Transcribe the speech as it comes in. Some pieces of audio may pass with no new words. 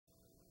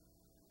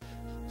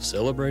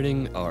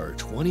celebrating our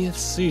 20th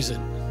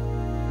season.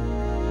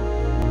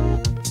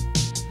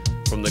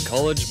 From the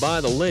college by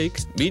the lake,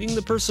 meeting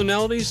the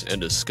personalities and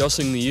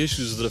discussing the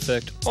issues that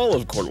affect all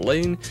of Coeur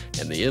d'Alene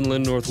and the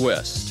inland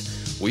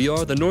Northwest. We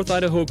are the North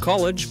Idaho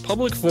College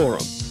Public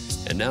Forum.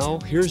 And now,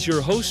 here's your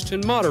host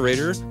and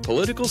moderator,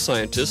 political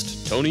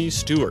scientist Tony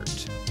Stewart.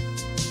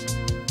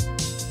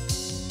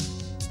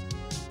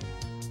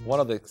 One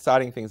of the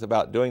exciting things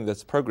about doing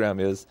this program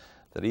is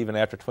that even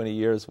after 20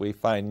 years, we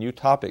find new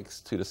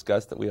topics to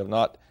discuss that we have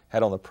not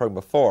had on the program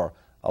before,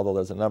 although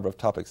there's a number of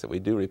topics that we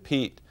do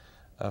repeat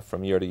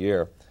from year to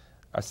year.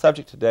 Our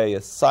subject today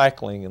is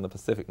cycling in the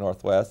Pacific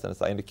Northwest, and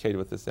as I indicated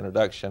with this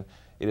introduction,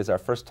 it is our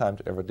first time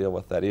to ever deal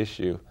with that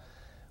issue.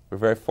 We're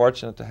very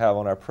fortunate to have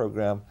on our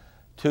program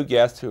two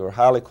guests who are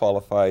highly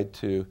qualified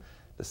to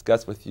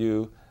discuss with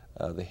you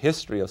the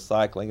history of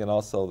cycling and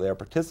also their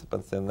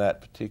participants in that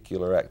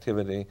particular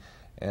activity,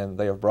 and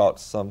they have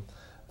brought some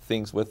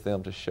things with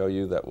them to show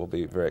you that will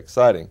be very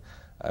exciting.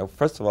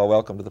 First of all,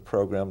 welcome to the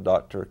program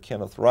Dr.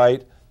 Kenneth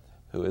Wright,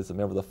 who is a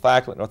member of the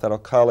faculty at North Idaho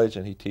College,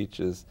 and he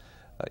teaches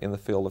in the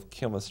field of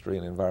chemistry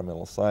and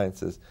environmental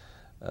sciences.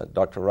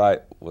 Dr.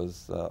 Wright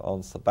was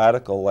on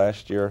sabbatical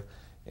last year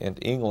in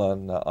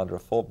England under a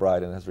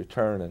Fulbright and has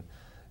returned,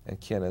 and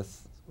Ken,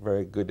 it's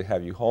very good to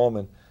have you home,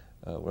 and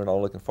we're not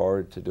looking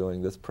forward to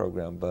doing this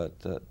program, but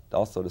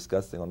also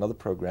discussing on another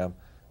program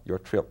your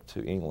trip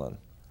to England.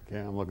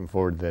 Yeah, I'm looking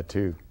forward to that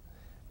too.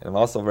 And I'm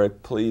also very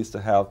pleased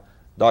to have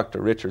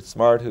Dr. Richard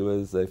Smart, who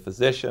is a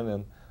physician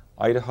in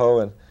Idaho,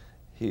 and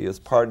he is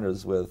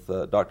partners with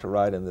Dr.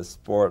 Wright in this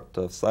sport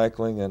of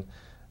cycling. And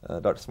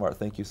Dr. Smart,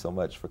 thank you so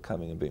much for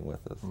coming and being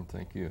with us.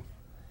 Thank you.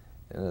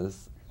 And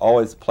it's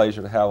always a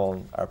pleasure to have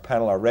on our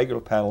panel our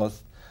regular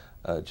panelists,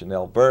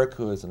 Janelle Burke,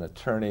 who is an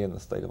attorney in the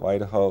state of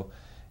Idaho,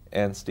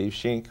 and Steve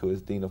Shink, who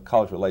is Dean of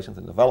College Relations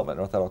and Development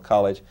at North Idaho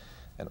College.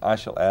 And I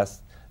shall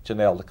ask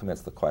Janelle to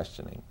commence the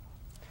questioning.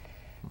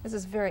 This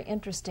is a very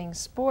interesting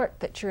sport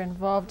that you're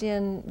involved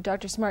in.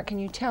 Dr. Smart, can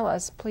you tell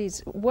us,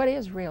 please, what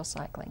is rail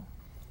cycling?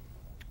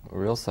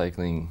 Rail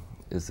cycling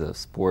is a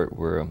sport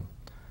where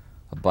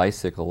a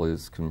bicycle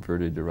is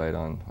converted to ride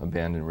on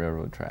abandoned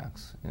railroad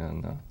tracks.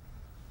 And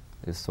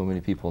as so many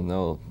people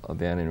know,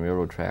 abandoned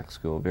railroad tracks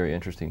go very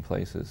interesting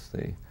places.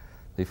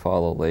 They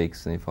follow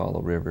lakes and they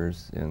follow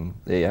rivers, and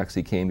they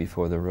actually came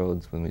before the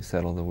roads when we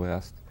settled the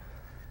West.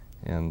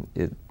 And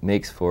it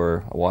makes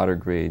for a water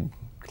grade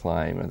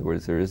climb. In other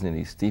words, there isn't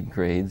any steep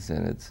grades,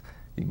 and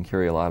you can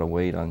carry a lot of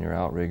weight on your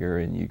outrigger,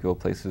 and you go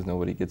places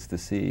nobody gets to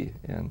see,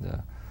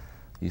 and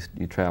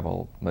you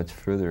travel much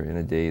further in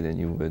a day than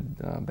you would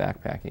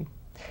backpacking.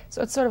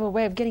 So it's sort of a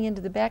way of getting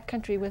into the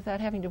backcountry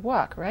without having to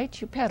walk, right?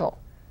 You pedal.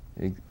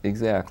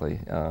 Exactly.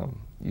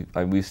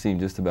 We've seen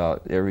just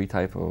about every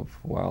type of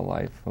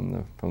wildlife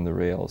from the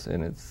rails,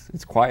 and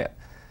it's quiet.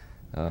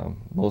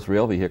 Most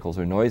rail vehicles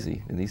are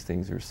noisy, and these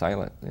things are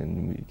silent,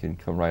 and we can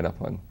come right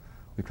up on.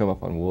 We come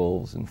up on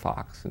wolves and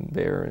fox and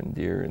bear and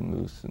deer and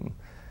moose and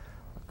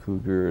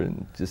cougar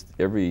and just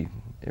every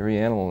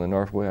animal in the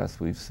Northwest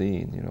we've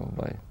seen,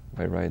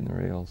 by riding the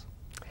rails.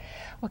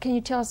 Well, can you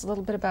tell us a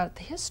little bit about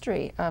the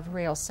history of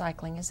rail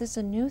cycling? Is this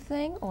a new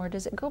thing, or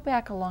does it go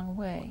back a long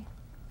way?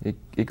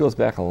 It goes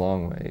back a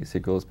long ways.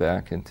 It goes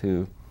back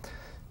into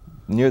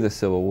near the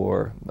Civil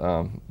War.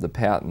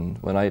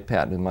 When I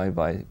patented my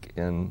bike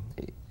in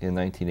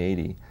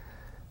 1980,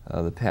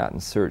 the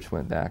patent search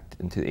went back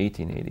into the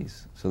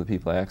 1880s. So the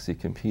people I actually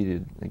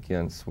competed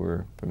against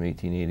were from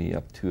 1880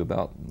 up to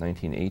about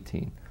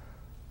 1918.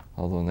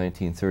 Although in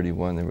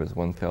 1931 there was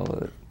one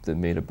fellow that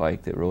made a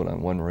bike that rode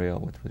on one rail,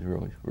 which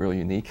was really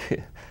unique.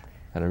 It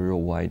had a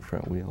real wide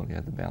front wheel and you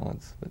had the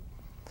balance.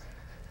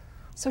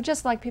 So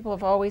just like people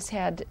have always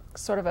had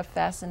sort of a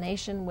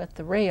fascination with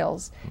the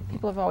rails,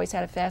 people have always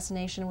had a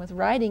fascination with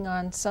riding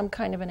on some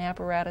kind of an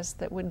apparatus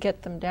that would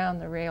get them down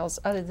the rails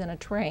other than a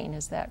train.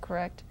 Is that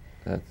correct?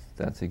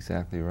 That's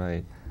exactly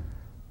right.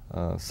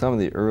 Some of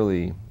the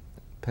early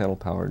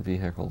pedal-powered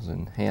vehicles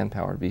and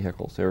hand-powered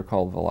vehicles, they were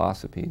called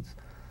velocipedes.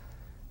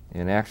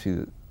 And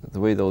actually, the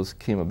way those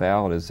came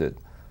about is that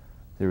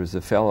there was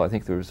a fellow, I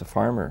think there was a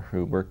farmer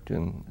who worked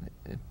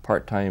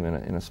part-time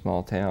in a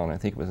small town, I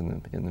think it was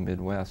in the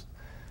Midwest,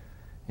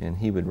 and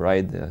he would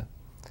ride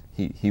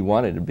he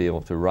wanted to be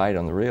able to ride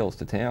on the rails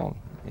to town,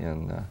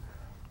 and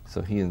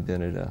so he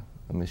invented a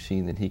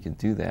machine that he could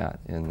do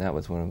that, and that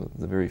was one of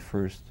the very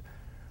first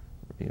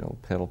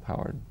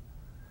pedal-powered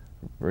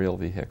rail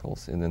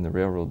vehicles. And then the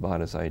railroad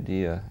bought his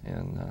idea,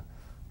 and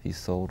he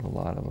sold a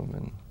lot of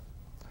them.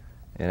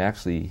 And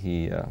actually,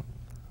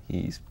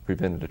 he's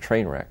prevented a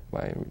train wreck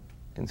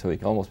and so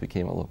he almost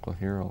became a local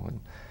hero.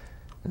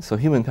 And so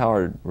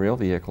human-powered rail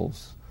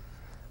vehicles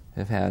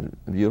have had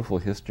a beautiful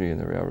history in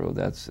the railroad.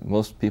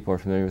 Most people are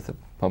familiar with the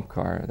pump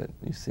car that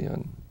you see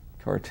on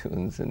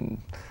cartoons and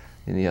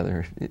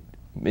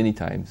many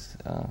times.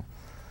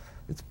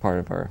 It's part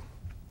of our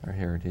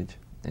heritage.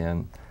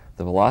 And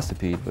the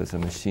velocipede was a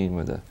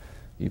machine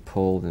you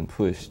pulled and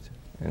pushed,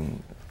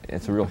 and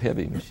it's a real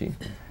heavy machine.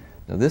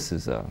 Now this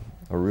is a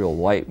real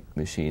light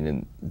machine,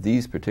 and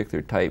these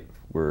particular type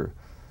were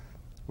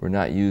were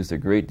not used a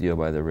great deal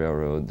by the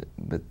railroad,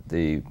 but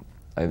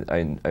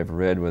I've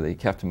read where they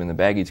kept them in the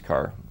baggage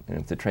car, and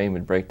if the train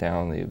would break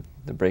down,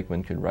 the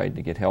brakeman could ride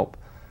to get help.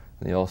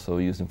 They also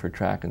used them for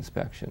track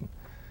inspection.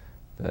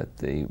 But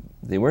they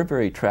weren't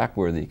very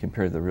track-worthy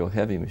compared to the real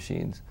heavy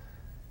machines.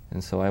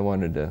 And so I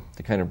wanted to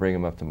kind of bring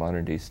them up to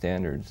modern-day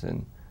standards,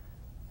 and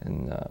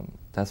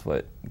that's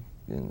what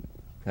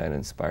kind of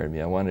inspired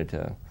me. I wanted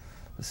to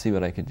see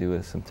what I could do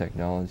with some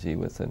technology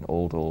with an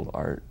old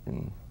art,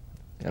 and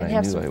I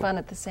have some fun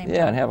at the same time.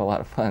 Yeah, and have a lot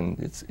of fun.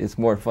 It's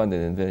more fun than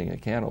inventing a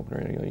can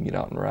opener. You know, you get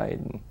out and ride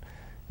and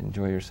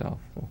enjoy yourself.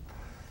 So.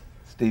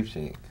 Steve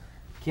Schenck.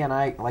 Ken,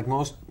 like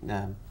most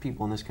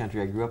people in this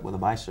country, I grew up with a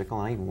bicycle,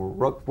 and I even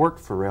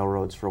worked for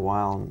railroads for a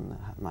while in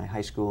my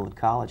high school and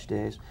college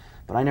days,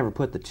 but I never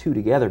put the two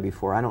together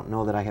before. I don't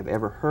know that I have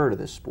ever heard of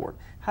this sport.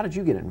 How did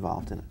you get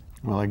involved in it?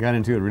 Well, I got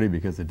into it really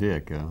because of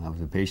Dick. I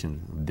was a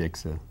patient of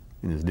Dick's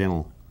in his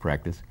dental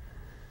practice,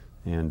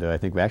 and I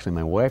think actually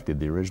my wife did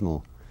the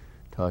original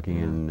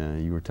talking,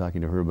 and you were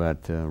talking to her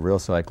about rail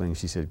cycling.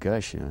 She said,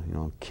 "Gosh, you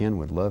know, Ken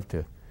would love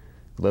to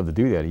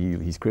do that.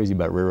 He's crazy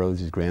about railroads.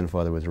 His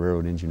grandfather was a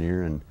railroad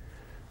engineer, and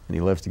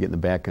he loves to get in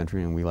the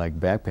backcountry, and we like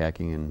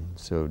backpacking." And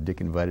so Dick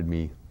invited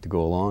me to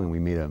go along, and we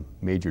made a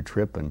major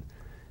trip, and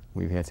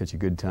we've had such a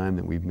good time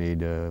that we've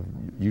made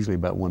usually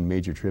about one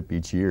major trip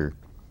each year,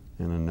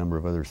 and a number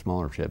of other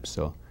smaller trips.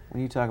 So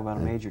when you talk about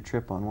a major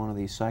trip on one of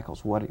these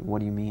cycles, what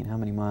do you mean? How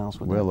many miles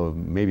would well, that?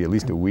 Maybe at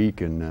least a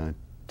week, and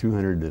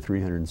 200 to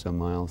 300 and some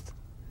miles.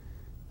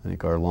 I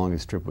think our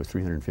longest trip was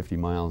 350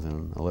 miles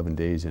in 11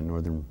 days in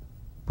northern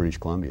British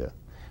Columbia.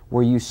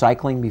 Were you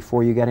cycling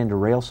before you got into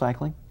rail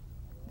cycling?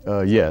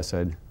 Yes,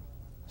 I'd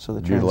so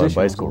the did a lot of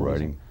bicycle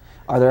riding.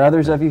 Are there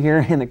others of you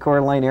here in the Coeur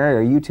d'Alene area, or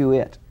are you two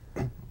it?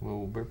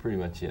 Well, we're pretty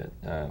much it.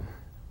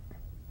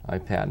 I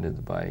patented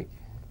the bike,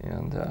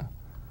 and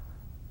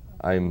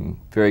I'm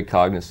very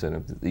cognizant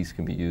of that these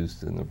can be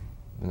used in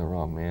the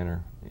wrong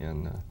manner.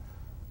 And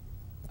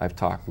I've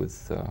talked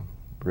with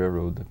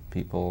railroad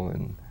people,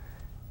 and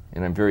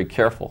I'm very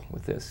careful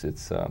with this.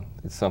 It's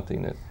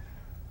something that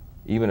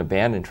even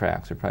abandoned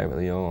tracks are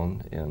privately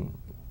owned, and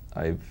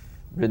I've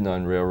ridden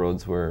on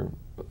railroads where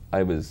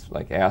I was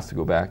asked to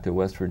go back to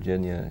West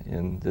Virginia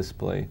and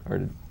display or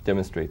to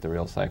demonstrate the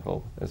rail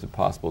cycle as a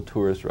possible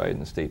tourist ride in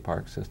the state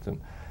park system.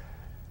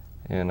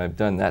 And I've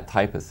done that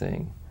type of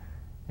thing.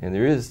 And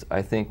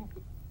I think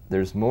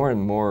there's more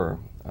and more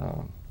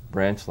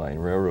branch line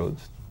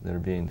railroads that are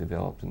being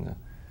developed in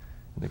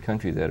the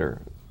country that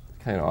are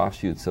kind of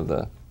offshoots of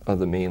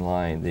the main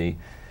line.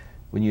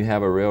 When you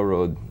have a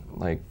railroad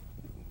like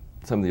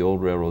some of the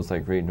old railroads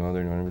like Great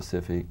Northern, Northern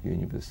Pacific,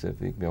 Union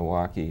Pacific,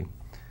 Milwaukee,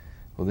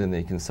 well, then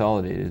they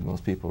consolidated.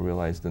 Most people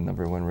realize the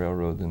 #1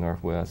 railroad in the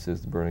Northwest is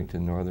the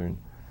Burlington Northern.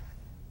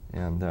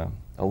 And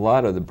a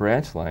lot of the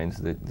branch lines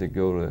that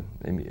go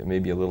to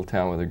maybe a little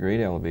town with a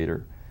grain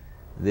elevator,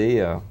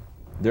 they're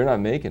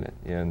not making it.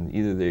 And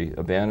either they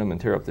abandon them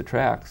and tear up the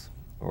tracks,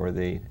 or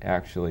they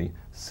actually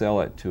sell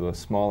it to a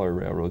smaller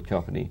railroad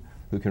company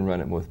who can run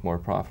it with more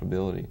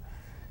profitability.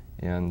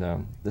 And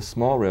the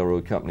small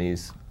railroad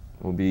companies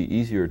will be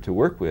easier to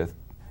work with,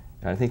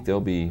 and I think they'll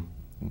be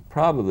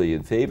probably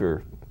in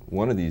favor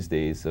one of these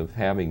days of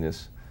having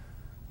this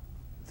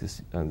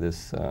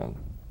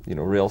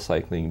rail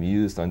cycling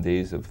used on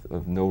days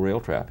of no rail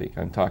traffic.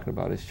 I'm talking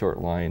about a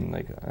short line,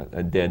 like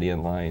a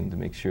dead-end line, to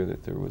make sure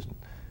that there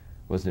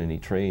wasn't any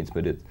trains.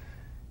 But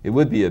it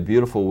would be a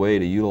beautiful way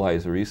to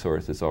utilize a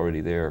resource that's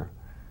already there.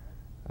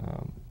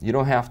 You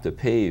don't have to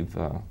pave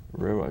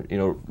railroad.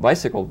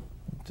 Bicycle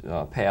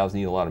paths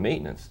need a lot of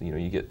maintenance.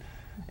 You get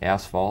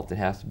asphalt that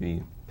has to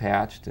be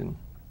patched, and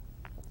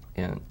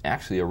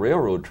actually a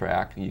railroad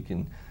track, you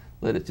can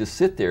let it just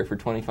sit there for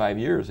 25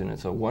 years, and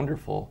it's a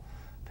wonderful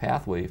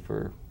pathway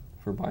for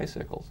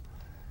bicycles.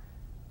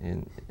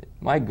 And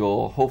my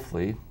goal,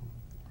 hopefully,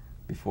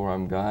 before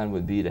I'm gone,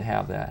 would be to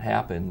have that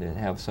happen and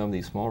have some of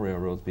these small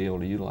railroads be able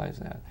to utilize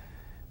that.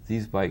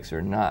 These bikes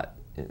are not,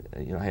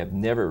 I have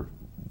never,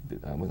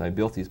 when I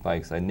built these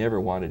bikes, I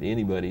never wanted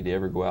anybody to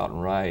ever go out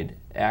and ride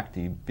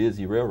active,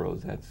 busy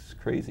railroads. That's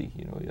crazy,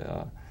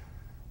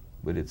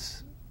 but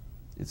it's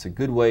a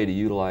good way to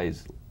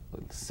utilize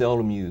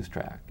seldom used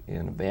track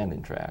and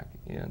abandoned track.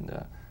 And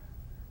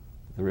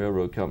the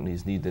railroad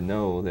companies need to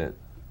know that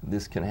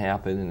this can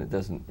happen, and it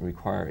doesn't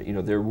require,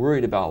 they're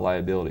worried about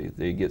liability.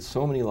 They get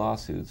so many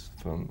lawsuits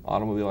from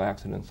automobile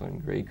accidents on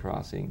grade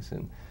crossings,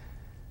 and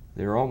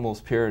they're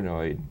almost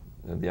paranoid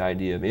of the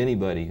idea of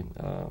anybody,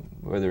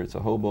 whether it's a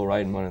hobo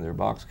riding one of their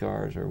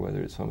boxcars or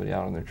whether it's somebody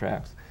out on their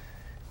tracks.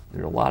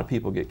 There are a lot of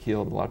people get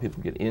killed, a lot of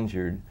people get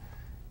injured,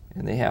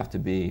 and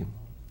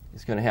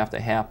it's going to have to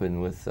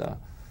happen with a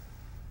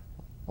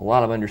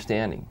lot of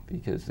understanding,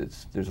 because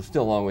there's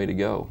still a long way to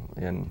go,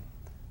 and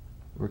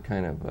we're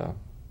kind of the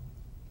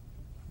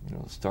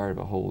start of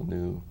a whole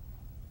new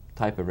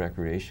type of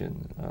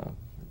recreation.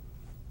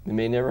 It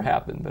may never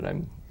happen, but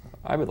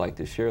I would like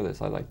to share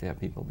this. I'd like to have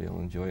people be able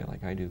to enjoy it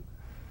like I do.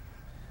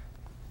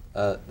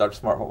 Dr.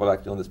 Smart, what we'd like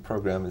to do on this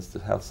program is to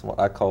have what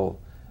I call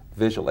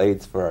visual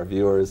aids for our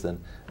viewers,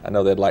 and I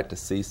know they'd like to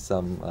see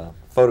some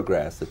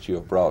photographs that you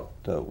have brought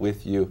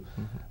with you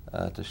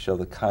to show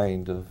the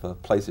kind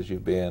of places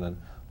you've been and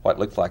what it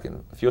looks like.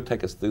 And if you'll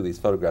take us through these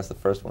photographs, the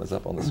first one is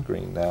up on the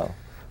screen now.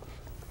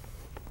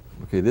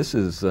 Okay, this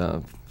is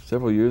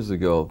several years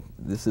ago.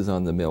 This is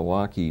on the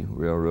Milwaukee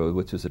Railroad,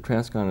 which is a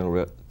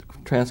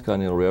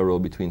transcontinental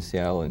railroad between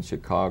Seattle and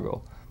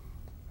Chicago.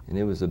 And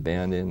it was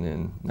abandoned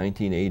in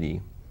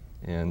 1980.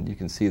 And you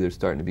can see there's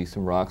starting to be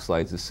some rock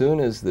slides. As soon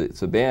as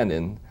it's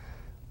abandoned,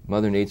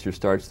 Mother Nature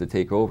starts to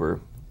take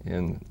over.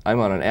 And I'm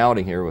on an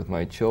outing here with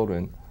my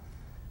children.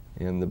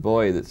 And the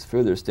boy that's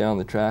furthest down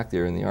the track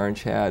there in the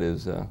orange hat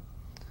is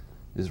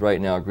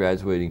right now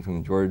graduating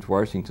from George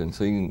Washington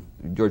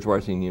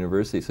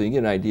University. So you can get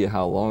an idea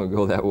how long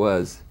ago that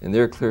was. And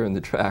they're clearing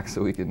the track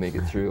so we could make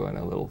it through on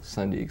a little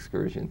Sunday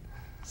excursion.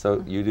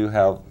 So you do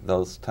have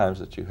those times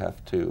that you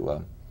have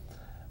to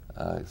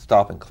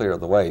stop and clear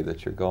the way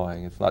that you're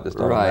going. It's not just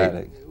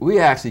automatic. Right. We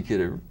actually could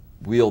have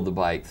wheeled the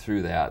bike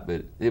through that,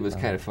 but it was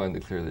kind of fun to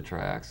clear the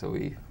track, so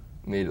we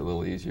made it a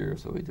little easier.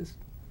 So we just,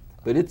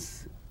 but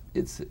it's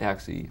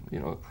actually, you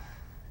know,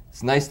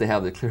 it's nice to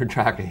have the clear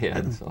track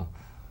ahead. So.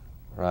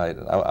 Right.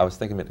 I was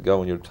thinking a minute ago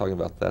when you were talking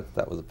about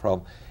that was a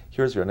problem.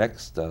 Here's your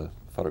next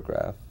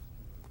photograph.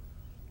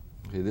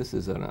 Okay, this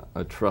is a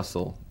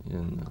trussel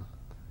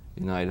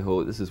in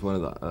Idaho. This is one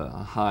of the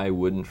high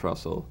wooden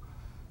trussel,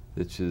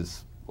 which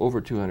is over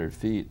 200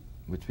 feet,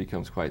 which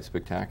becomes quite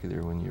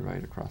spectacular when you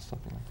ride across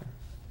something like that.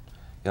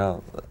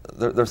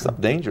 Yeah, there's some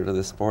danger to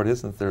this sport,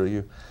 isn't there?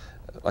 You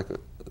have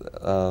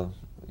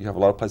a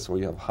lot of places where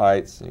you have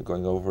heights and you're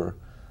going over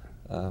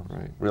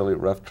really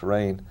rough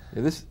terrain.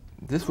 Yeah,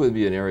 this would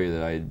be an area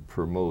that I'd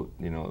promote.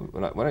 You know,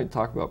 when I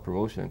talk about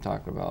promotion, I'm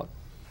talking about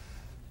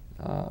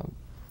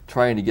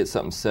trying to get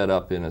something set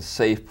up in a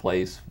safe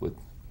place with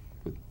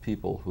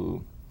people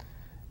who,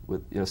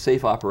 with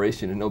safe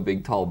operation and no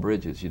big tall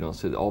bridges,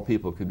 so that all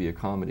people could be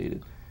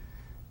accommodated.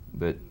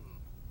 But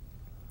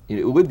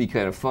it would be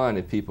kind of fun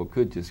if people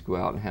could just go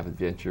out and have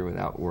adventure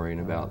without worrying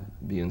about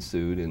being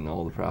sued and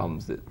all the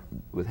problems that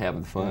with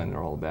having fun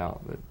are all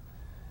about.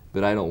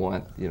 But I don't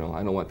want I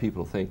don't want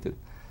people to think that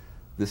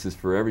this is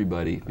for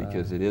everybody,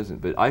 because it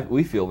isn't. But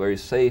we feel very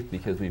safe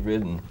because we've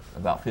ridden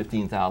about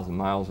 15,000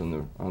 miles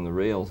on the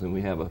rails, and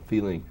we have a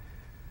feeling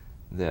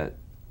that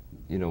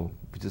you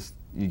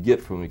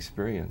get from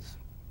experience.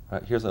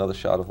 Right, here's another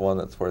shot of one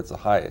that's where it's a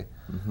high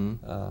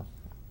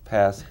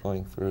pass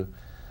going through.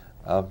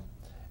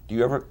 Do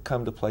you ever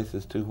come to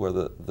places too where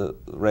the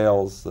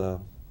rails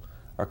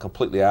are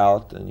completely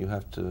out and you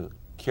have to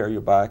carry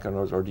your bike on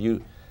those, or do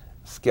you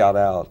scout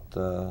out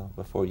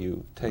before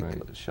you take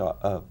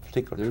a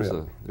particular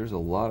trip? There's a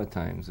lot of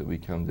times that we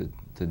come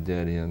to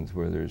dead ends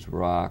where there's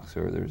rocks,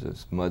 or there's a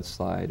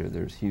mudslide, or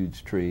there's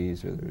huge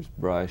trees, or there's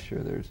brush, or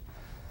there's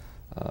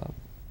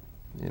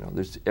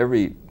there's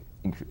every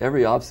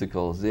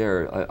obstacle is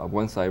there.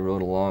 Once I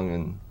rode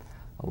along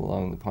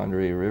the Pend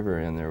Oreille River,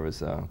 and there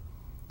was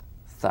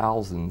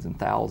thousands and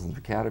thousands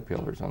of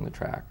caterpillars on the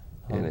track,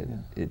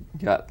 and it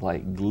got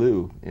like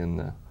glue in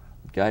the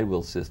guide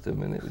wheel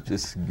system, and it was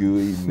just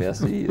gooey,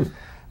 messy.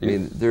 I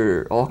mean, there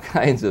are all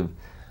kinds of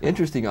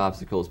interesting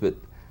obstacles, but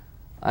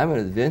I'm an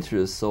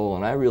adventurous soul,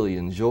 and I really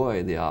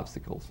enjoy the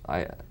obstacles.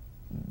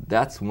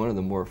 That's one of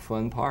the more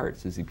fun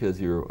parts, is because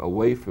you're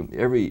away from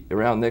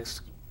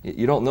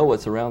you don't know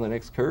what's around the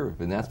next curve,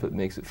 and that's what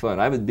makes it fun.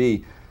 I would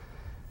be,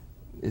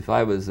 if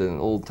I was an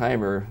old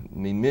timer,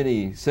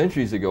 many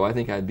centuries ago, I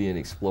think I'd be an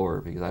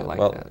explorer, because I like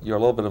that. Well, you're a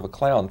little bit of a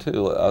clown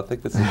too. I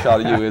think this is a shot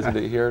of you, isn't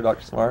it, here,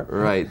 Dr. Smart?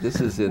 Right. This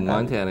is in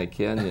Montana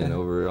Canyon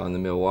over on the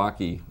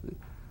Milwaukee.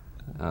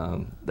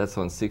 That's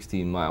on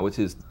 16 Mile, which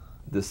is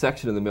the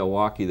section of the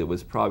Milwaukee that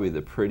was probably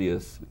the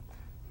prettiest,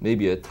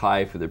 maybe a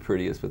tie for the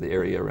prettiest with the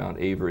area around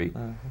Avery.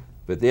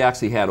 But they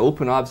actually had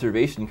open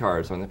observation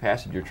cars on the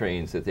passenger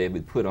trains that they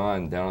would put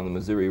on down on the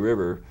Missouri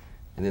River.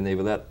 And then they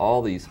would let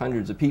all these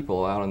hundreds of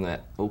people out on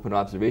that open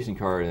observation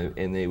car,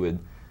 and they would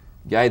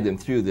guide them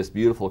through this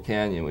beautiful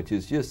canyon, which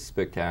is just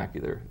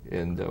spectacular.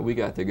 And we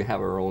got to have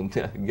our own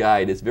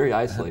guide. It's very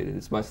isolated.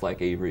 It's much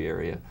like Avery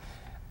area.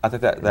 I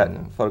think that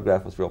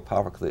photograph was real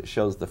powerful because it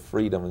shows the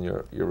freedom, and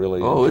you're really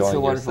enjoying yourself. Oh, it's a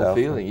wonderful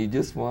feeling. You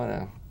just want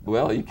to,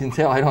 well, you can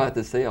tell I don't have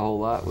to say a whole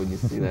lot when you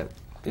see that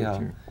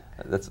picture.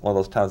 Yeah, that's one of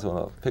those times when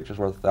a picture's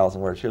worth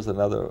 1,000 words. Here's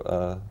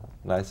another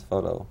nice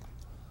photo.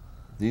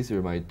 These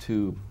are my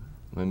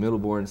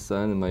middle-born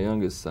son and my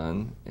youngest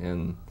son,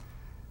 and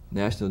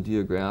National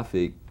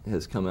Geographic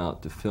has come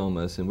out to film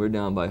us, and we're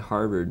down by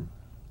Harvard,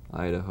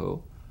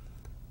 Idaho,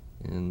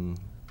 and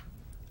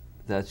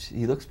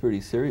he looks pretty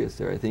serious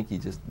there. I think he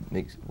just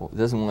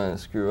doesn't want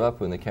to screw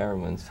up when the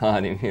cameraman's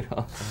on him,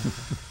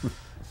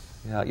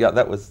 Yeah,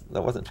 that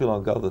wasn't too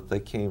long ago that they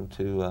came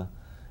to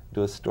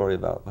do a story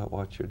about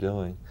what you're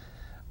doing.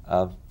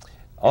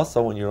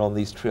 Also, when you're on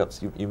these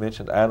trips, you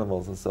mentioned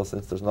animals, and so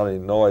since there's not any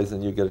noise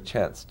and you get a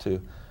chance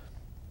to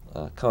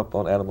come up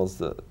on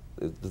animals,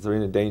 is there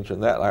any danger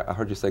in that? I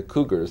heard you say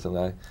cougars,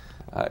 and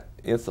I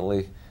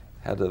instantly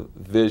had a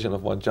vision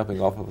of one jumping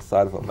off of the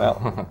side of a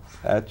mountain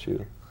at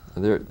you.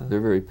 They're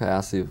very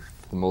passive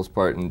for the most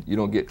part, and you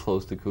don't get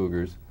close to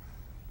cougars.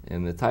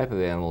 And the type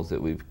of animals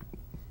that we've,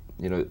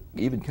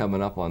 even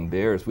coming up on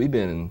bears, we've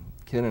been in,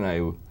 Ken and I,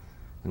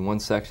 in one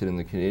section in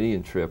the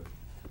Canadian trip,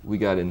 we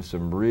got in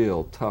some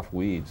real tough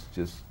weeds,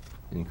 just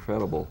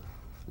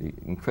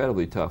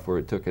incredibly tough, where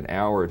it took an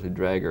hour to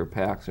drag our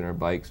packs and our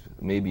bikes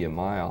maybe a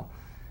mile.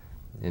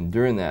 And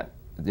in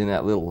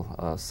that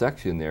little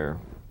section there,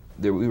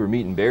 we were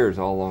meeting bears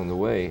all along the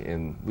way,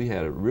 and we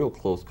had a real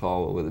close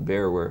call with a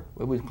bear where,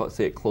 we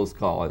say a close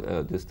call,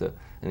 just an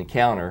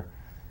encounter,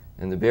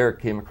 and the bear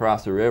came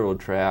across the railroad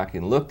track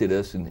and looked at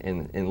us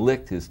and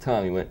licked his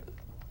tongue. He went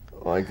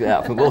like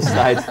that from both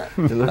sides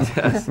and looked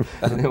at us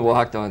and then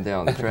walked on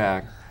down the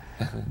track.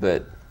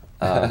 But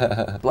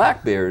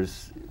black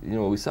bears,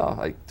 we saw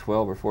like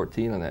 12 or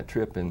 14 on that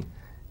trip, and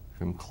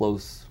from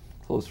close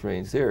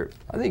range there.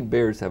 I think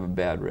bears have a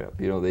bad rep.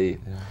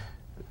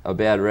 A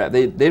bad rap.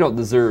 They don't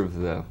deserve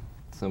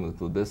some of the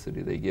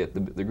publicity they get.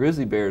 The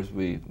grizzly bears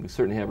we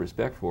certainly have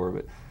respect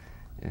for,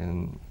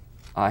 and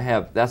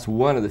that's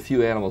one of the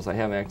few animals I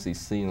haven't actually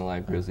seen a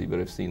live grizzly, but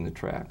I've seen the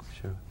tracks.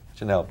 Sure.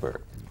 Janelle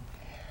Burke.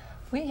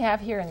 We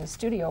have here in the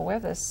studio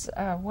with us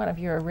one of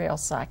your rail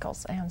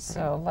cycles, and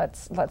so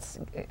let's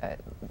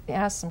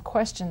ask some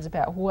questions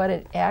about what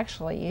it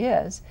actually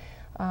is.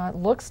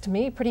 Looks to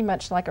me pretty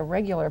much like a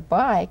regular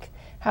bike.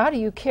 How do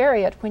you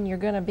carry it when you're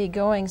going to be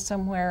going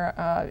somewhere?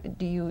 Are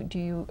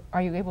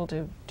you able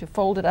to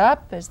fold it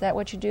up? Is that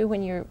what you do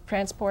when you're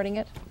transporting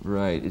it?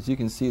 Right. As you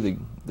can see,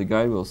 the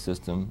guide wheel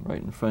system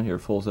right in front here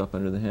folds up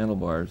under the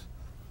handlebars,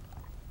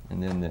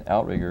 and then the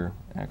outrigger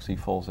actually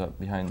folds up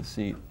behind the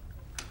seat.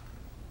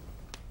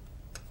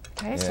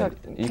 Okay, and so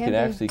you can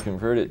actually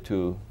convert it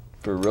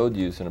for road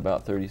use in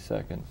about 30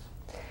 seconds.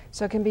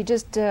 So it can be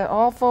just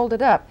all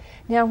folded up.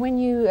 Now, when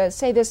you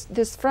say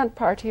this front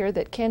part here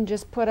that Ken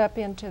just put up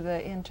into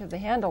the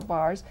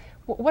handlebars,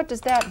 what does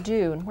that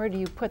do, and where do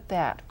you put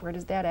that? Where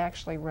does that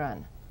actually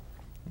run?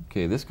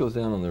 Okay, this goes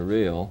down on the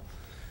rail.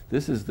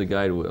 This is the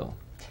guide wheel.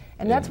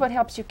 And that's what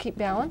helps you keep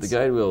balance? The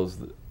guide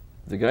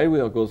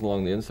wheel goes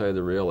along the inside of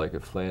the rail like a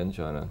flange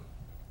on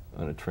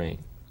a train.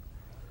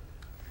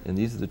 And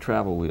these are the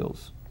travel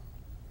wheels.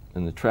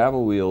 And the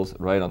travel wheels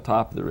right on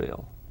top of the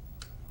rail.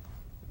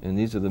 And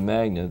these are the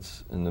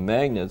magnets, and the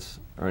magnets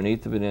are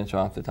 1/8 of an inch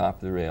off the top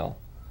of the rail,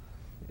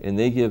 and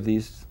they give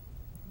these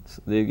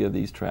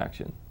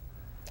traction.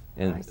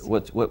 And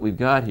what we've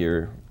got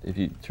here, if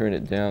you turn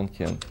it down,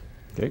 Ken,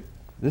 Okay.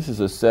 this is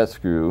a set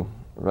screw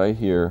right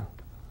here,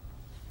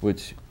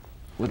 which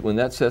when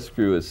that set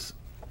screw is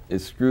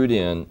screwed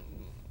in,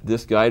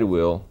 this guide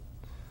wheel,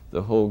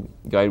 the whole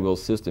guide wheel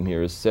system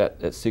here is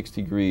set at 6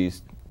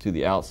 degrees to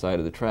the outside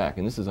of the track,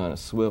 and this is on a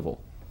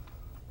swivel.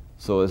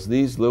 So as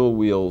these little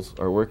wheels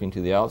are working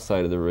to the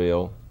outside of the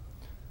rail,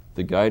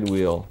 the guide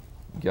wheel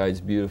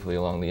guides beautifully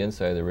along the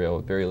inside of the rail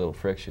with very little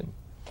friction.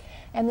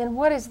 And then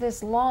what is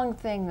this long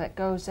thing that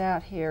goes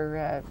out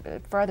here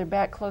farther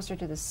back closer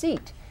to the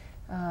seat?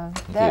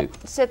 That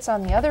sits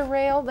on the other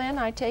rail then,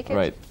 I take it?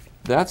 Right.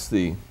 That's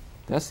the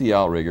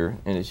outrigger,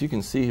 and as you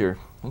can see here,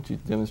 why don't you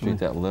demonstrate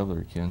that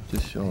leveler, Ken?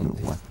 Just show them.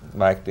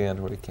 Mike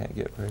Dan, where he can't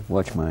get very far.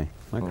 Watch my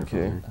microphone.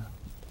 Okay. here.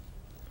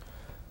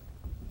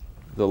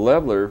 The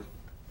leveler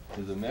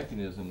is a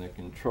mechanism that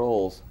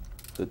controls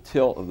the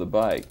tilt of the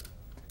bike.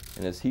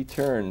 And as he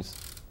turns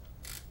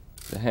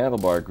the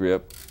handlebar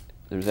grip,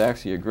 there's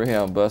actually a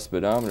Greyhound bus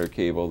speedometer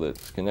cable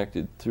that's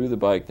connected through the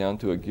bike down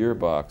to a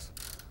gearbox,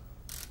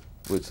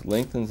 which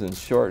lengthens and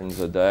shortens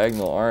a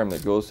diagonal arm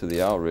that goes to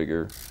the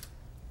outrigger,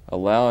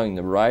 allowing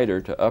the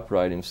rider to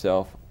upright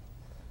himself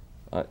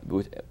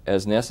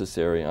as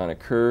necessary on a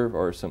curve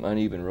or some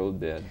uneven road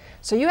bed.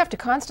 So you have to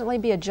constantly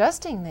be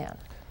adjusting then?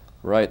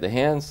 Right. The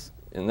hands,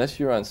 unless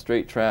you're on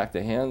straight track,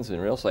 the hands in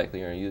rail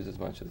cycling are used as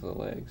much as the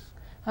legs.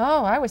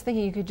 Oh, I was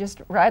thinking you could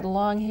just ride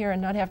along here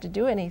and not have to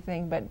do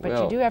anything, but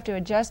you do have to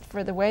adjust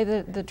for the way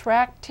the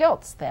track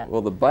tilts then.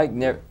 Well, the bike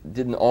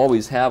didn't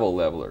always have a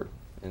leveler,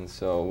 and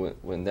so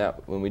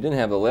when we didn't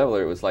have the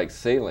leveler, it was like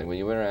sailing. When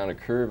you went around a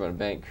curve, on a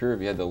bank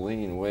curve, you had to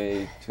lean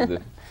way to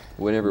the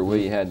whatever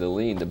way you had to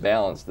lean to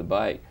balance the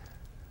bike.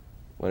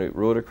 When it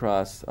rode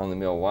across on the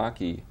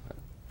Milwaukee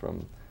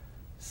from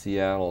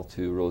Seattle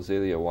to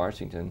Rosalia,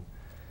 Washington,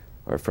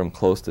 or from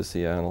close to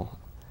Seattle,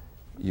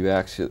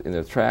 and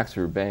the tracks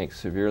were banked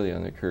severely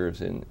on the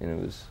curves, and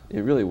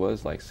it really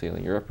was like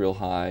sailing. You're up real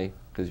high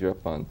because you're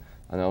up on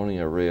not only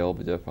a rail,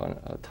 but you're up on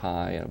a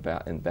tie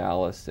and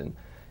ballast, and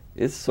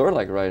it's sort of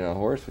like riding on a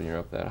horse when you're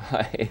up that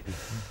high.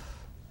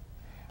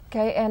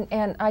 Okay,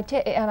 and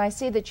I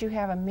see that you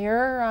have a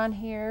mirror on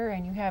here,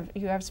 and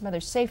you have some other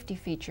safety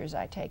features.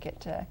 I take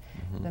it.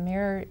 The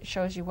mirror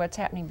shows you what's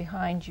happening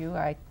behind you.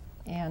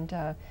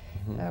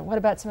 What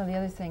about some of the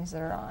other things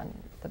that are on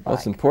the bike? Well,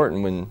 it's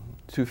important when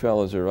two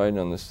fellows are riding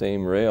on the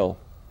same rail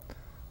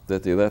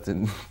that they let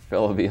the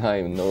fellow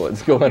behind know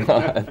what's going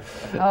on.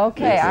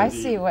 Okay, I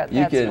see what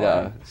that's You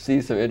can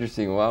see some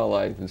interesting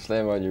wildlife and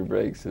slam on your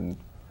brakes and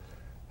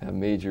have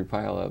major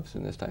pileups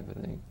and this type of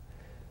thing.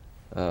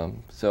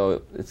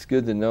 So it's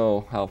good to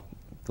know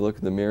to look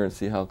in the mirror and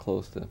see how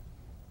close the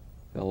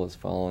Bella's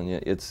following you.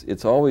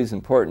 It's always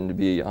important to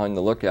be on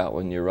the lookout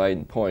when you're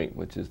riding point,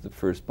 which is the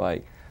first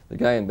bike. The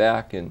guy in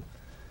back can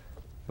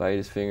bite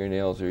his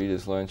fingernails or eat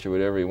his lunch or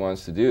whatever he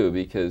wants to do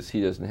because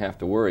he doesn't have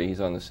to worry.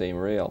 He's on the same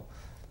rail.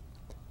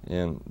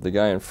 And the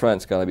guy in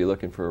front's got to be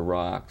looking for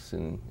rocks.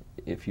 And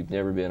if you've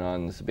never been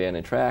on this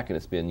abandoned track and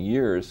it's been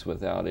years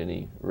without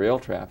any rail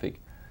traffic,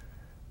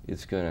 you're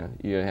gonna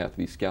have to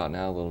be scouting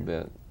out a little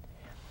bit.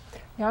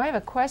 Now I have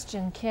a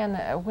question, Ken.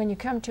 When you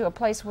come to a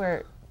place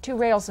where two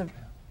rails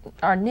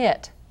are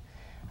knit,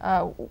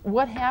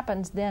 what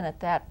happens then at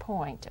that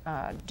point?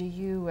 Do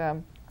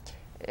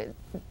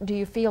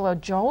you feel a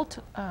jolt?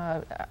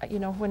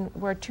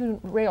 Where two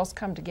rails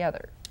come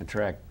together? A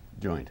track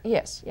joint.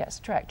 Yes,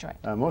 track joint.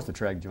 Most of the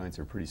track joints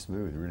are pretty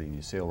smooth, really.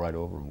 You sail right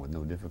over them with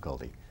no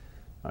difficulty.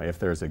 If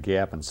there's a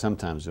gap, and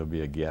sometimes there'll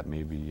be a gap,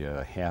 maybe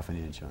half an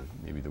inch on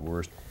maybe the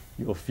worst,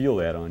 you'll feel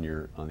that on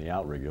the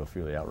outrigger. You'll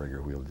feel the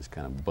outrigger wheel just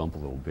kind of bump a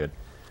little bit.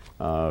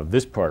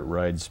 This part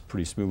rides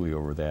pretty smoothly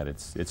over that.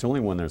 It's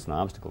only when there's an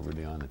obstacle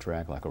really on the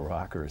track, like a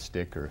rock or a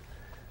stick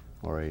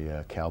or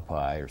a cow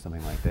pie or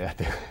something like that,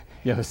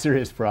 you have a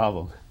serious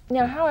problem.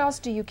 Now, how else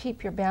do you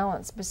keep your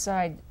balance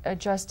beside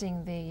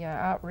adjusting the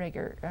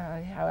outrigger?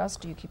 How else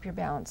do you keep your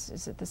balance?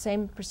 Is it the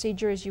same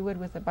procedure as you would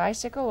with a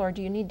bicycle, or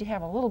do you need to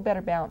have a little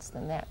better balance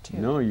than that, too?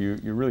 No, you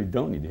really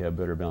don't need to have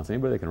better balance.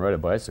 Anybody that can ride a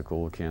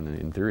bicycle can,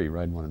 in theory,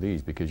 ride one of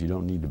these because you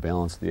don't need to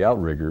balance. The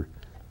outrigger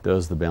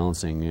does the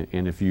balancing,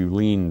 and if you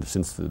lean,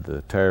 since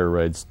the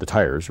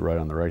tires ride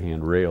on the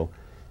right-hand rail,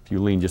 if you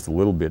lean just a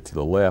little bit to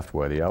the left,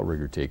 while the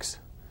outrigger takes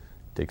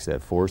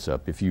that force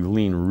up. If you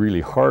lean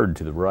really hard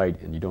to the right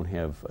and you don't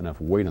have enough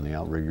weight on the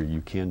outrigger,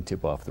 you can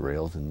tip off the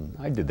rails. And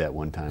I did that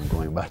one time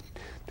going about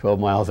 12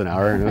 miles an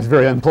hour, and it was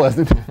very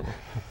unpleasant.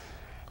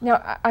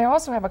 Now, I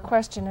also have a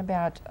question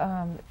about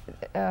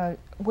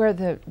where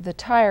the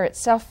tire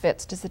itself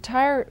fits. Does the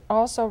tire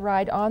also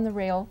ride on the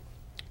rail?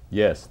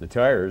 Yes, the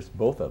tires,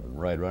 both of them,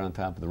 ride right on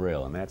top of the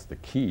rail, and that's the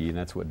key, and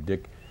that's what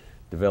Dick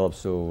developed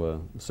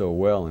so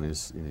well in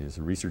his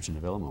research and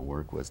development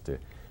work, was to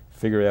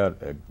figure out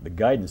the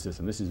guidance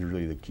system. This is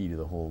really the key to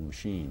the whole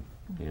machine.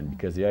 Mm-hmm. And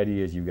because the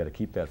idea is you've got to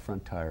keep that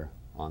front tire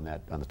on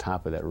the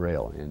top of that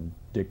rail. And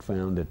Dick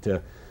found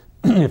that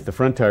if the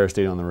front tire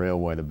stayed on the rail,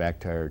 why the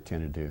back tire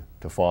tended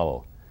to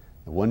follow.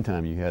 At one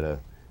time you had a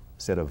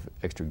set of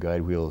extra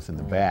guide wheels in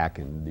the back,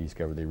 and he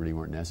discovered they really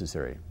weren't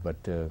necessary. But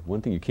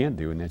one thing you can't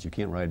do, and that's you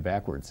can't ride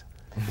backwards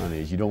on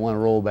these. You don't want to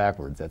roll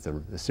backwards. That's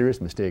a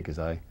serious mistake, as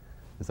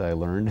I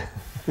learned.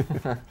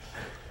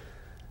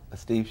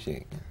 Steve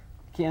Shink.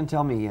 Ken,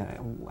 tell me,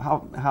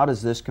 how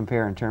does this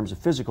compare in terms of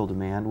physical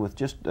demand with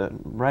just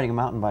riding a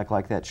mountain bike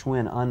like that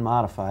Schwinn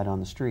unmodified on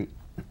the street?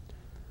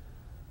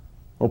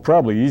 Well,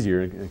 probably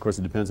easier. Of course,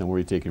 it depends on where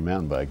you take your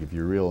mountain bike. If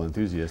you're a real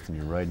enthusiast and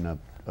you're riding up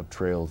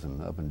trails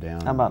and up and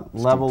down. How about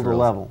level to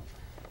level?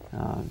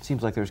 It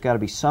seems like there's got to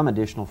be some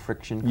additional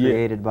friction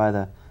created by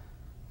the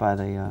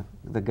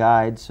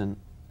guides and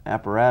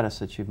apparatus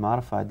that you've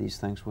modified these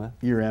things with.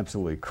 You're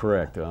absolutely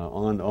correct.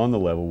 On the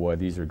level, why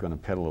these are going to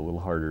pedal a little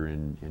harder,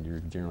 and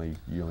you're generally,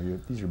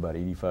 these are about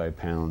 85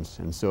 pounds,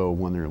 and so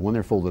when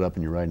they're folded up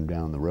and you're riding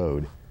down the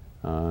road,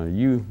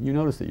 you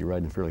notice that you're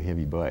riding a fairly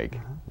heavy bike.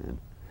 Uh-huh. And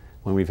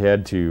when we've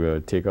had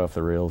to take off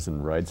the rails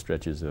and ride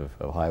stretches of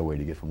highway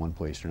to get from one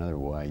place to another,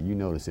 why you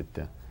notice it.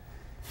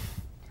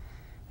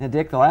 Now,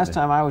 Dick, the last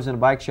time I was in a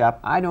bike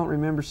shop, I don't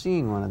remember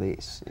seeing one of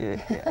these.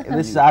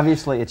 This is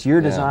obviously, it's your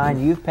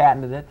design, you've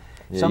patented it.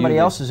 Yeah, somebody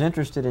else is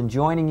interested in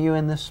joining you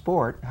in this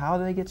sport. How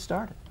do they get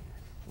started?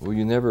 Well,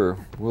 you never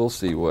will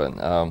see one.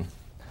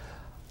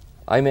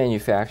 I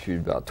manufactured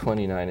about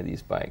 29 of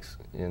these bikes,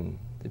 and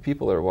the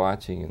people that are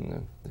watching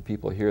and the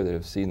people here that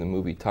have seen the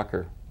movie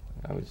Tucker,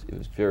 it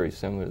was very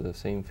similar to the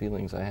same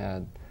feelings I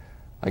had.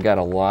 I got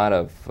a lot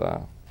of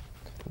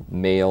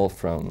mail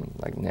from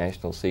like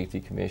National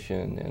Safety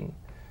Commission and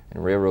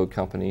railroad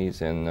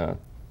companies and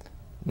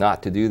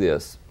not to do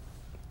this.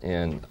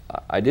 And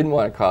I didn't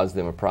want to cause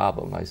them a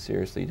problem. I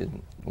seriously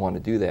didn't want to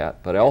do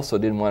that. But I also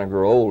didn't want to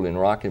grow old and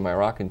rock in my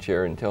rocking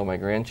chair and tell my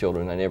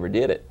grandchildren I never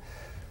did it.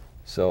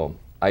 So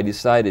I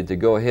decided to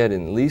go ahead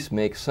and at least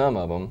make some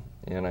of them.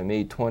 And I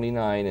made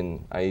 29,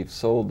 and I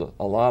sold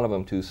a lot of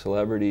them to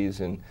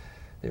celebrities. And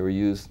they were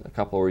used, a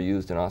couple were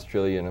used in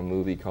Australia in a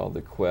movie called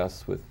The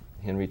Quest with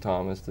Henry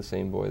Thomas, the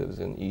same boy that was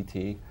in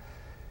E.T.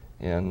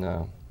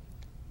 And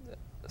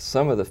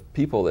some of the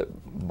people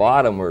that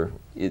bought them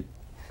it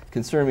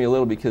concerned me a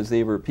little because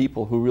they were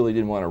people who really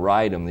didn't want to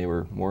ride them. They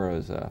were more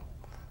as a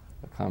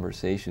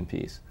conversation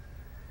piece.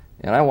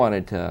 And I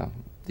wanted to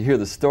hear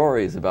the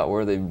stories about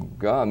where they've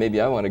gone. Maybe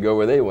I want to go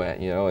where they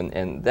went,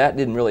 and that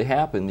didn't really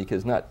happen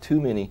because not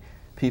too many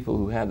people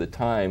who had the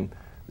time,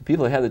 the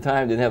people that had the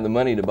time didn't have the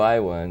money to buy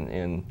one,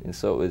 and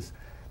so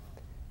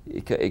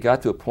it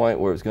got to a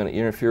point where it was going to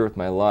interfere with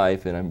my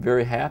life, and I'm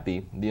very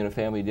happy being a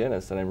family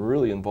dentist, and I'm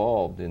really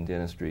involved in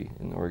dentistry,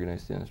 in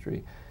organized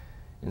dentistry.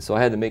 And so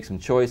I had to make some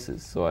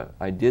choices. So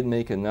I did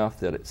make enough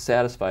that it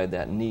satisfied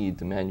that need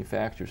to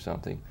manufacture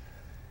something.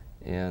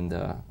 And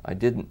I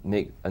didn't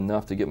make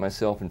enough to get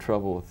myself in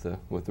trouble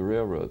with the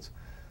railroads.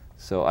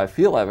 So I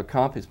feel I've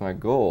accomplished my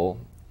goal,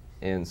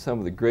 and some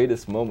of the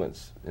greatest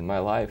moments in my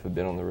life have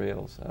been on the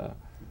rails. I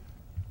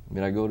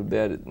mean, I go to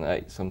bed at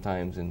night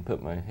sometimes and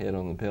put my head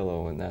on the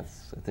pillow, and I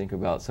think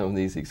about some of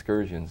these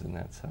excursions, and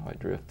that's how I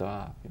drift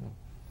off. You know.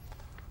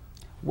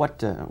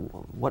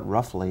 What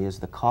roughly is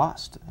the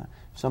cost?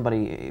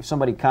 If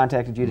somebody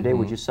contacted you today,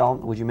 would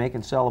you make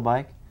and sell a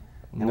bike?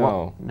 And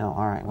no. No.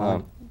 All right.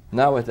 Well,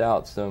 not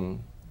without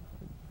some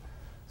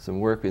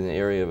work in the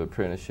area of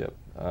apprenticeship.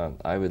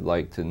 I would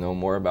like to know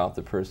more about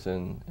the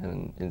person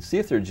and see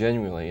if they're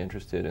genuinely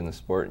interested in the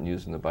sport and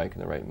using the bike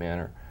in the right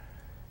manner.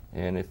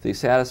 And if they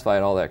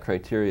satisfied all that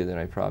criteria, then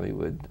I probably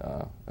would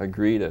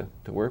agree to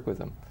work with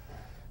them.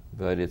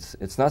 But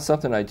it's not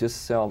something I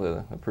just sell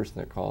to a person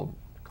that called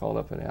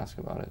up and asked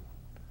about it.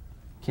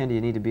 Ken, do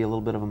you need to be a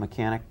little bit of a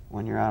mechanic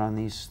when you're out on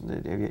these?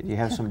 Do you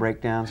have some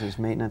breakdowns? Is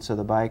maintenance of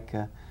the bike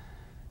kind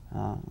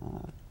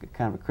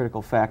of a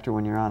critical factor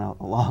when you're on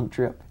a long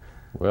trip?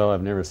 Well,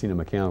 I've never seen a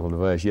mechanical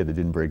device yet that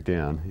didn't break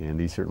down, and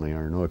these certainly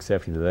are no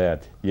exception to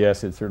that.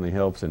 Yes, it certainly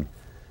helps, and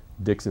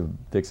Dick's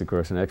of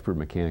course an expert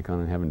mechanic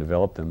on it, having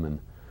developed them, and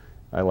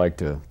I like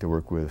to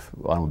work with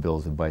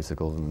automobiles and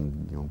bicycles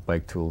and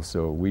bike tools.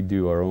 So we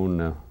do our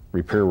own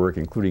repair work,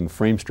 including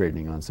frame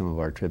straightening on some of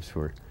our trips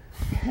where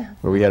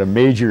we had a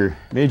major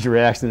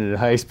accident at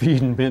high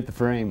speed and bent the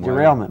frame.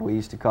 Derailment, we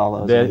used to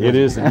call those. It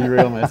is a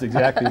derailment. That's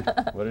exactly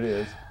what it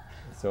is.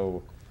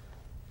 So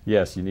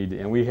yes, you need to,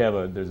 and we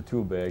have there's a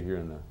tool bag here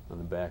on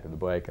the back of the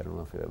bike. I don't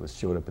know if that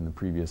showed up in the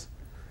previous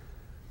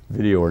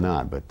video or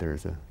not, but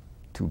there's a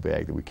tool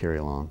bag that we carry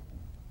along.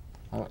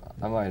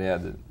 I might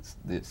add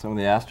that some of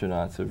the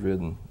astronauts have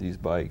ridden these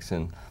bikes,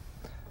 and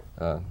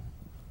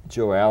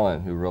Joe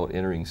Allen, who wrote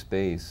Entering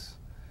Space,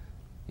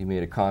 he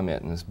made a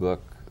comment in this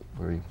book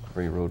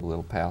where he wrote a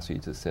little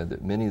passage that said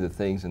that many of the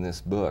things in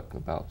this book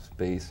about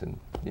space and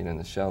being in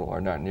the shuttle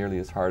are not nearly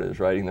as hard as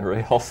riding the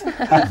rails.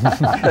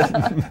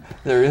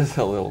 There is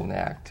a little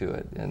knack to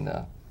it, and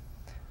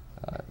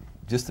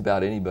just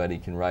about anybody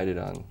can ride it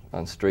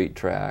on straight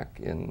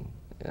track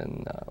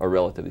or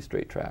relatively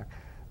straight track.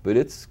 But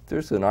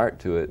there's an art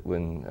to it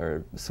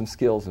or some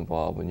skills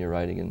involved when you're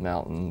riding in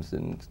mountains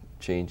and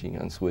changing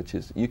on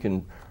switches. You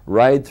can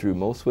ride through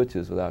most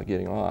switches without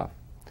getting off.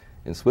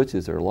 And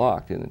switches are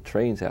locked, and the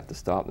trains have to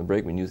stop, and the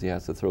brakeman usually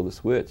has to throw the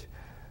switch.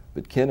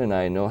 But Ken and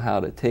I know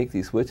how to take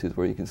these switches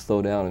where you can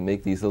slow down and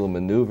make these little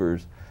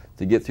maneuvers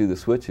to get through the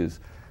switches.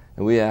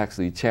 And we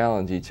actually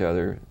challenge each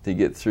other to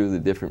get through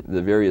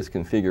the various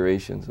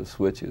configurations of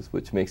switches,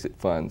 which makes it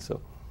fun. So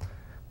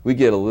we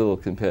get a little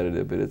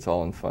competitive, but it's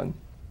all in fun.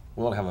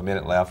 We only have a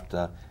minute left.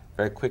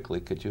 Very quickly,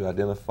 could you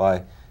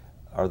identify,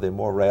 are there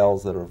more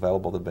rails that are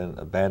available that have been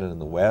abandoned in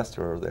the West,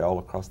 or are they all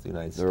across the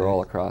United States? They're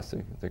all across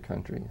the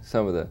country.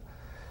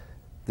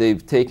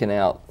 They've taken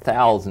out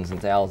thousands and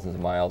thousands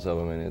of miles of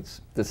them, and it's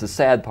the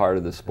sad part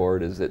of the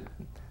sport is that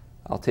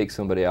I'll take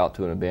somebody out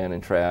to an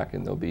abandoned track,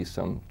 and there'll be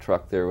some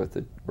truck there with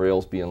the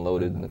rails being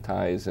loaded and the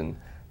ties. And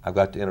I've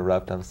got to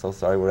interrupt. I'm so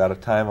sorry. We're out of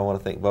time. I want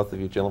to thank both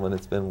of you gentlemen.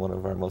 It's been one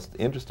of our most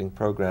interesting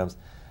programs.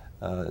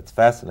 It's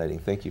fascinating.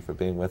 Thank you for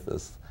being with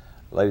us.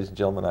 Ladies and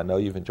gentlemen, I know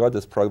you've enjoyed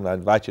this program. I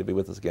invite you to be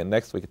with us again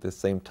next week at this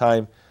same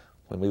time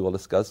when we will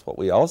discuss what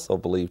we also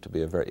believe to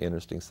be a very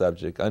interesting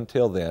subject.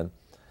 Until then,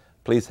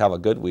 please have a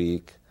good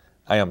week.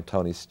 I am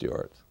Tony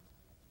Stewart.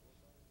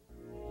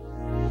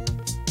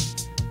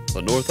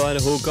 The North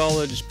Idaho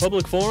College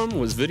Public Forum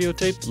was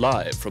videotaped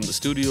live from the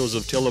studios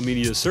of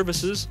Telemedia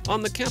Services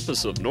on the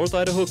campus of North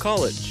Idaho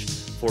College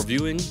for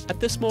viewing at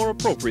this more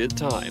appropriate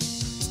time.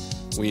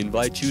 We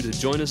invite you to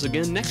join us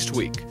again next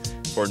week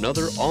for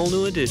another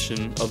all-new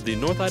edition of the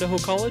North Idaho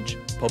College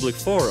Public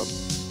Forum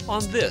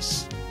on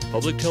this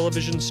public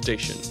television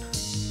station.